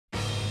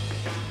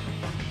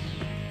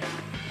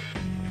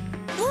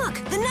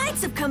Look, the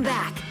Knights have come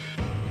back!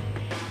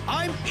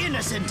 I'm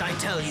innocent, I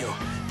tell you!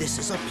 This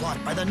is a plot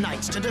by the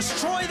Knights to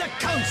destroy the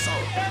Council!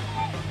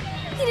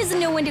 He doesn't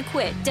know when to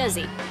quit, does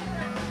he?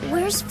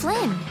 Where's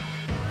Flynn?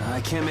 I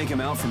can't make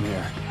him out from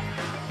here.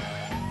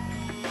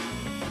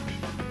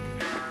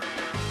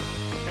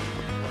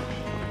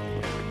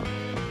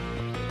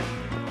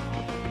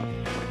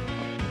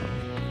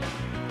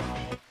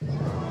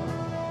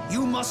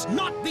 You must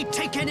not be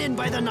taken in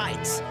by the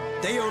Knights!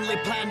 They only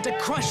plan to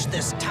crush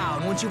this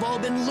town once you've all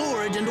been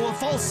lured into a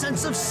false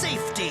sense of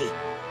safety!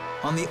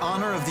 On the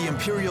honor of the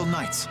Imperial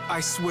Knights,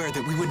 I swear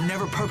that we would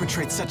never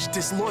perpetrate such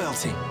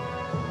disloyalty.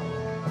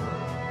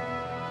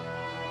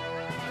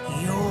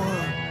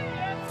 You're...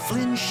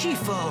 Flynn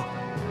Schifo.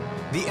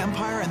 The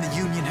Empire and the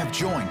Union have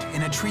joined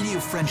in a treaty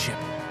of friendship.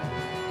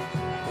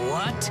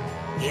 What?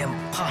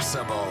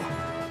 Impossible.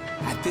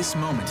 At this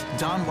moment,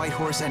 Don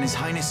Whitehorse and His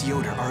Highness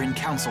Yoda are in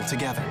council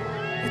together.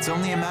 It's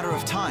only a matter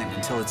of time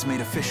until it's made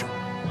official.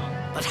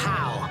 But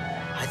how?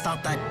 I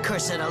thought that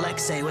cursed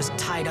Alexei was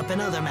tied up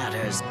in other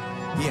matters.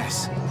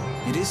 Yes,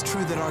 it is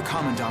true that our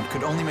Commandant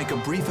could only make a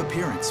brief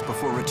appearance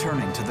before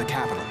returning to the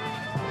capital.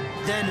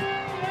 Then,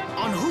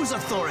 on whose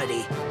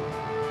authority?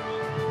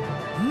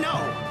 No!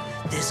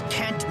 This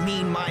can't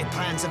mean my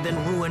plans have been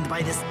ruined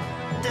by this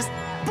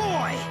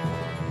boy!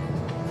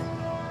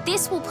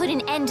 This will put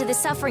an end to the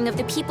suffering of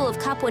the people of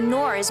Kapwa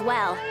Nor as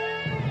well.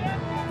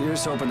 You're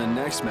just hoping the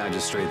next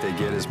magistrate they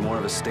get is more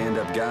of a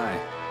stand-up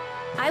guy.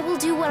 I will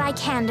do what I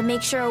can to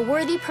make sure a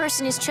worthy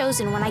person is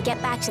chosen when I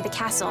get back to the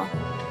castle.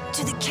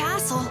 To the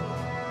castle?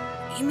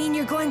 You mean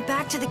you're going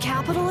back to the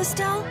capital,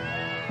 Estelle?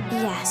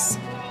 Yes.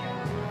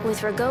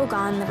 With Ragou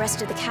gone, the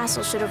rest of the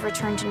castle should have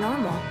returned to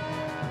normal.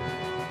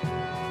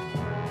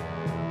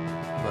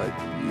 But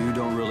you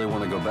don't really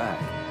want to go back.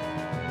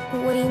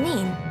 What do you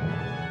mean?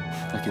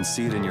 I can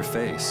see it in your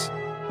face.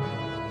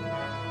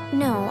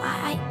 No,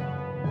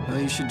 Well,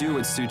 you should do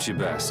what suits you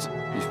best.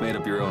 You've made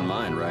up your own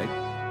mind, right?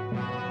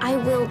 I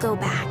will go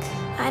back.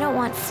 I don't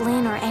want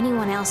Flynn or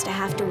anyone else to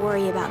have to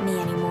worry about me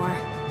anymore.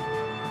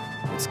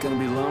 It's gonna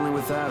be lonely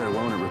with that, or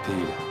won't it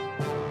repeat?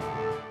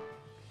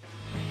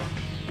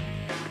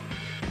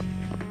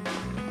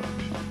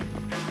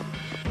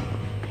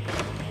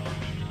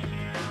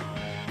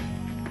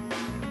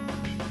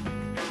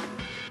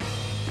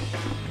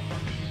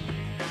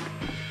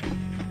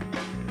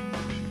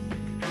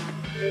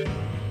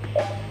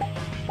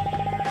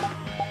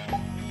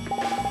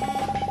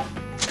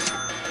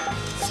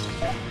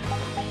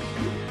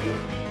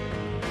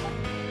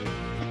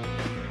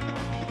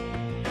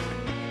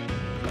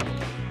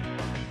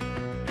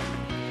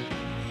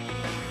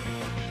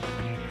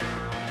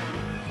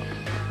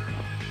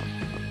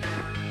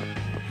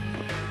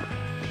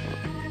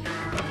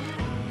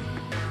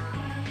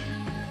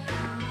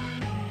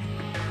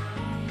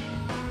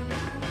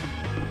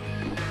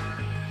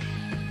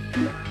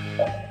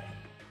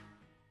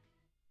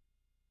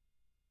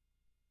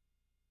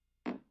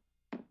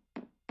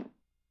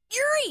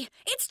 Yuri!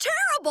 It's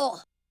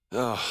terrible!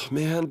 Oh,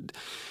 man.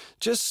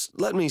 Just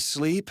let me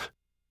sleep.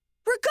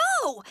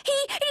 Ragou! He...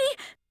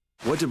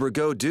 What did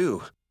Ragou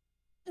do?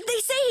 They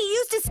say he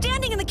used his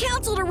standing in the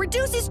council to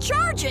reduce his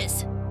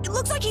charges! It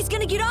looks like he's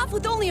gonna get off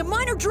with only a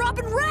minor drop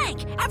in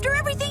rank, after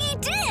everything he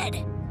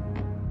did!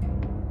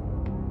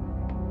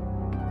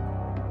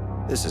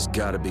 This has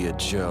gotta be a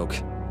joke.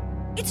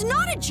 It's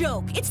not a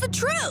joke! It's the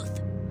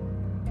truth!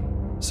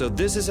 So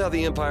this is how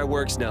the Empire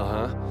works now,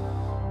 huh?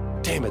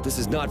 Damn it, this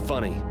is not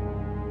funny.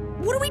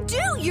 What do we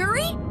do,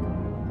 Yuri?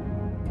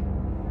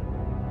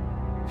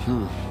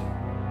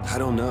 I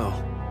don't know.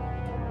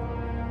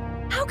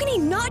 How can he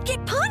not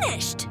get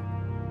punished?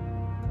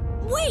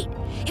 Wait,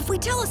 if we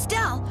tell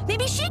Estelle,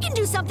 maybe she can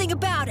do something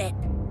about it.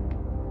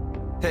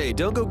 Hey,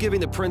 don't go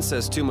giving the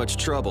princess too much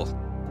trouble.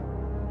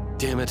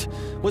 Damn it,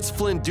 what's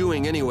Flynn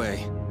doing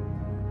anyway?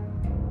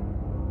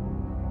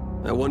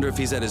 I wonder if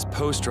he's at his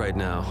post right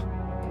now.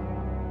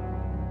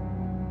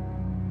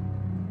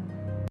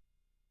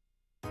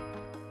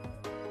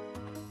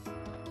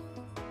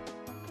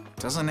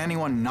 Doesn't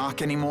anyone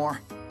knock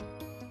anymore?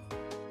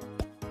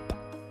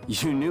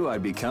 You knew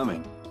I'd be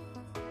coming.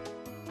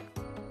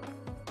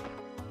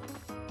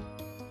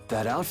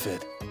 That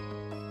outfit.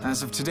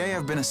 As of today,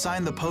 I've been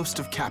assigned the post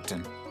of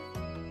captain.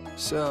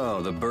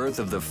 So, the birth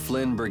of the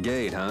Flynn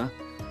Brigade, huh?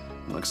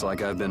 Looks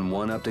like I've been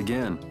one-upped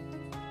again.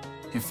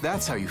 If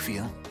that's how you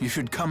feel, you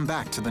should come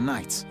back to the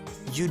Knights.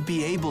 You'd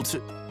be able to...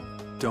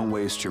 Don't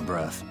waste your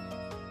breath.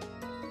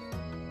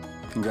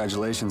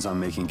 Congratulations on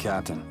making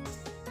captain.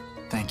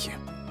 Thank you.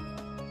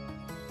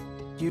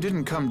 You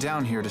didn't come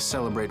down here to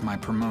celebrate my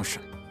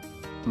promotion.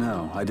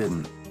 No, I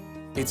didn't.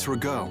 It's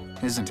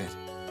Ragou, isn't it?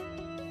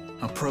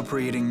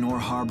 Appropriating Nor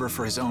Harbor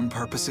for his own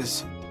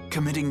purposes,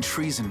 committing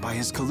treason by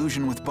his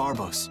collusion with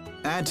Barbos.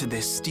 Add to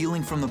this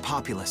stealing from the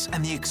populace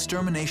and the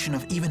extermination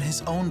of even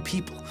his own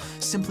people,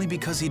 simply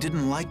because he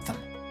didn't like them.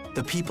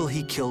 The people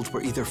he killed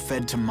were either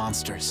fed to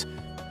monsters,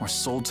 or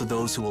sold to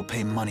those who will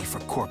pay money for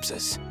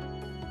corpses.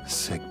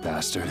 Sick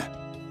bastard.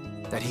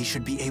 That he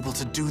should be able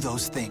to do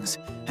those things,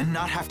 and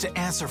not have to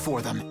answer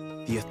for them.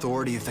 The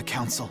authority of the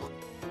Council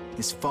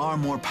is far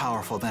more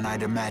powerful than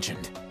I'd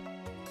imagined.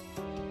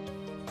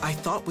 I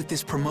thought with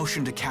this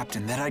promotion to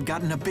captain that I'd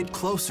gotten a bit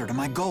closer to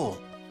my goal,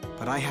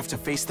 but I have to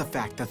face the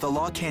fact that the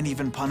law can't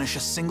even punish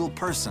a single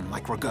person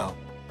like Ragou.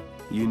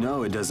 You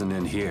know it doesn't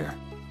end here.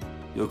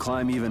 You'll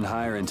climb even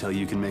higher until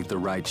you can make the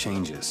right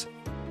changes.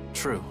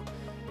 True,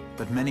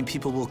 but many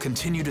people will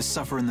continue to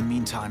suffer in the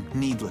meantime,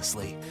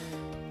 needlessly.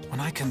 When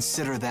I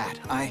consider that,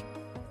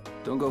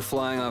 Don't go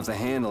flying off the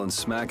handle and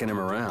smacking him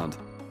around.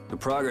 The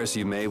progress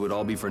you made would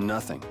all be for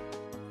nothing.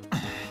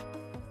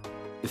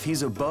 If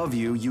he's above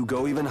you, you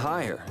go even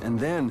higher, and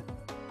then...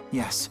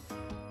 Yes.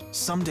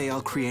 Someday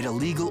I'll create a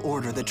legal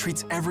order that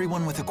treats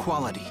everyone with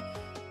equality.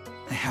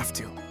 I have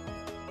to.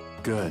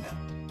 Good.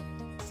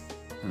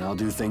 And I'll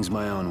do things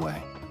my own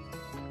way.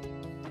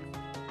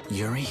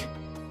 Yuri?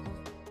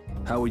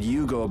 How would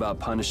you go about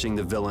punishing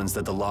the villains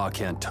that the law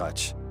can't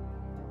touch?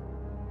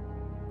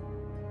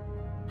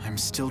 I'm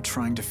still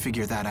trying to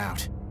figure that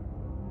out.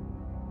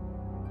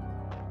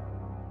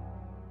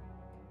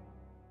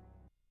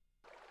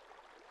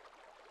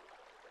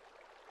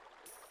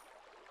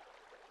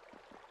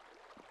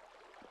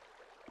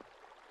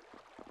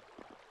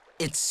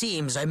 It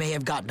seems I may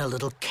have gotten a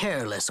little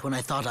careless when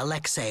I thought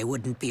Alexei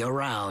wouldn't be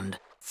around.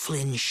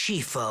 Flynn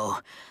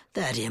Scifo,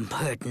 that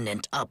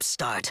impertinent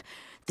upstart.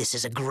 This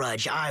is a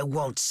grudge I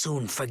won't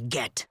soon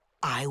forget.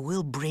 I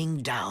will bring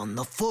down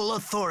the full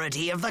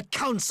authority of the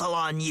Council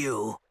on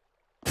you.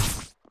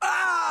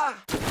 Ah!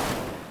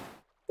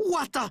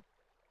 What the?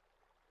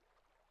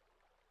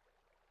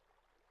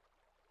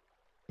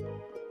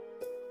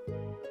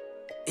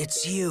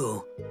 It's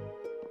you.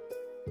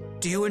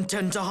 Do you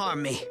intend to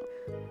harm me?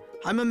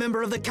 I'm a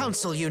member of the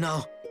Council, you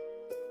know.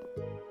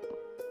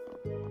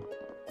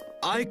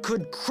 I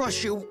could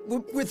crush you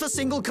with a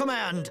single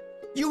command.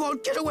 You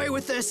won't get away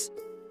with this.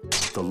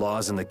 The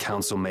laws and the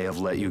Council may have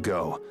let you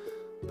go,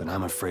 but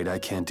I'm afraid I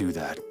can't do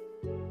that.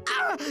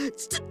 Ah!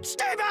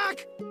 Stay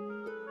back!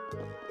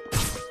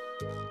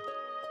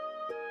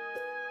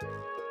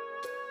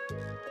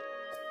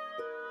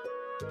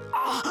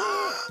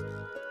 Ah!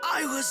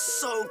 I was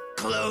so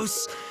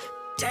close.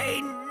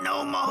 De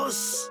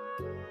nomos.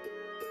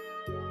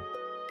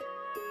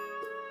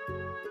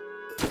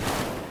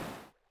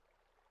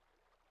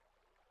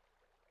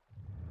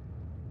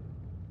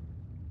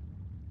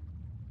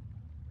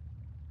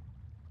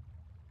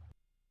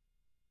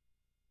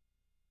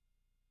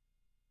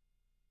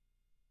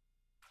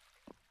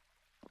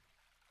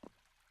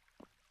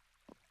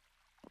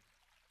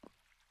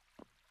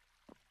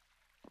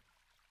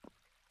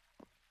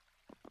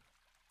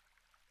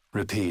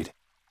 Repeat.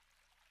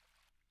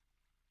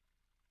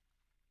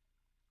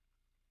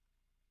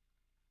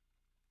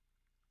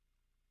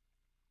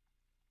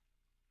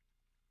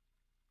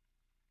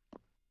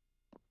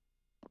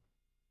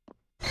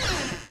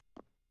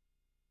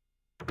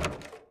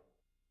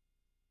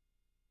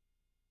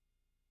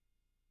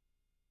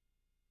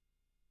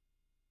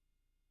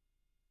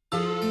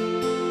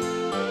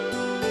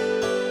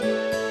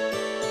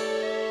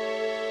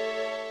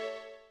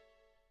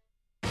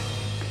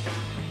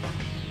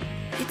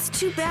 It's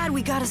too bad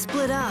we gotta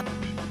split up.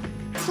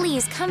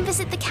 Please, come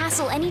visit the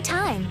castle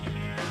anytime.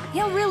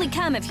 He'll really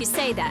come if you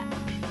say that.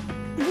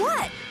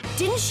 What?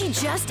 Didn't she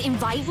just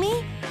invite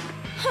me?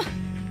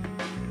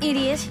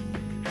 Idiot.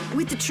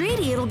 With the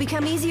treaty, it'll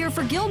become easier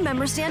for guild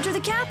members to enter the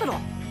capital.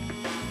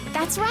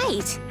 That's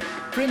right.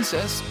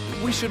 Princess,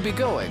 we should be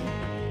going.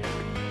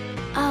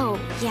 Oh,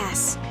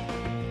 yes.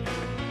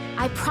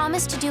 I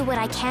promise to do what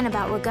I can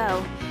about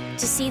Ragou,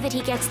 to see that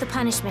he gets the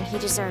punishment he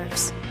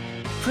deserves.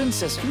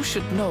 Princess, you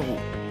should know.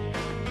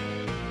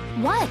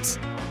 What?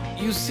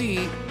 You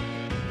see,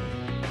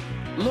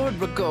 Lord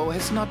Ragou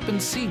has not been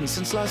seen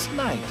since last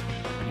night.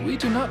 We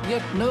do not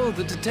yet know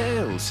the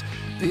details.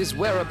 His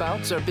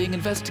whereabouts are being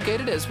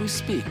investigated as we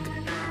speak.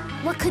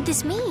 What could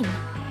this mean?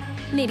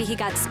 Maybe he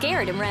got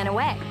scared and ran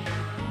away.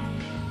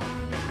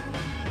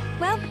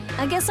 Well,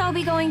 I guess I'll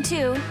be going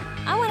too.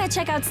 I want to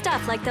check out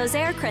stuff like those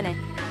air critics.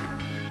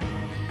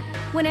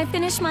 When I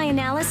finish my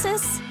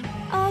analysis,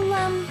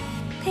 I'll,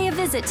 pay a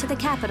visit to the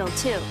capital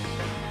too.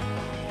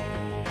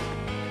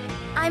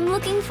 I'm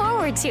looking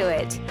forward to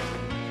it.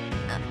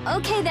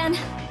 Okay then,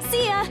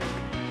 see ya!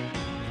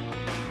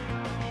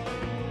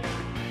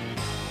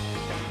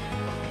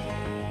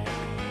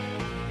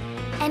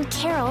 And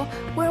Carol,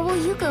 where will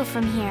you go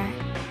from here?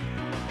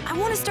 I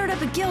want to start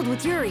up a guild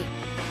with Yuri.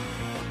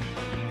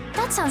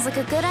 That sounds like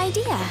a good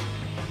idea.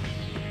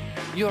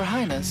 Your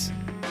Highness.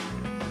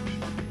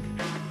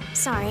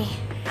 Sorry,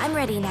 I'm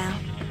ready now.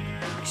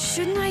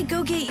 Shouldn't I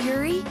go get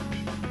Yuri?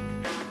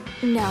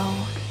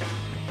 No,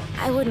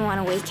 I wouldn't want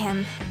to wake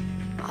him.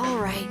 All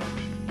right.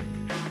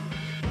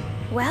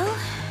 Well,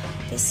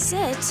 this is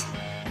it.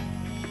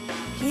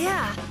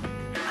 Yeah.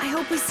 I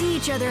hope we see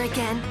each other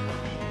again.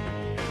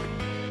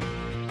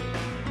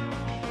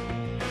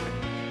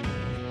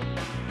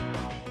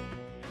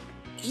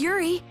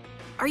 Yuri,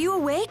 are you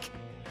awake?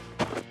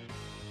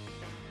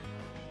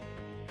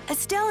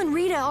 Estelle and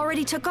Rita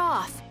already took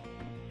off.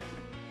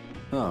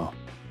 Oh.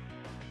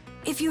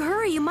 If you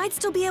hurry, you might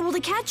still be able to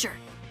catch her.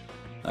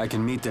 I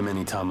can meet them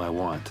anytime I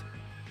want.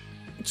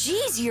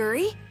 Jeez,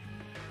 Yuri.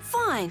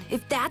 Fine,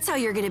 if that's how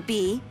you're gonna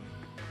be.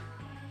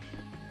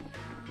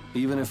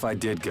 Even if I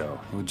did go,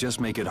 it would just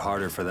make it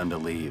harder for them to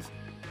leave.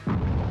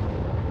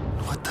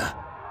 What the?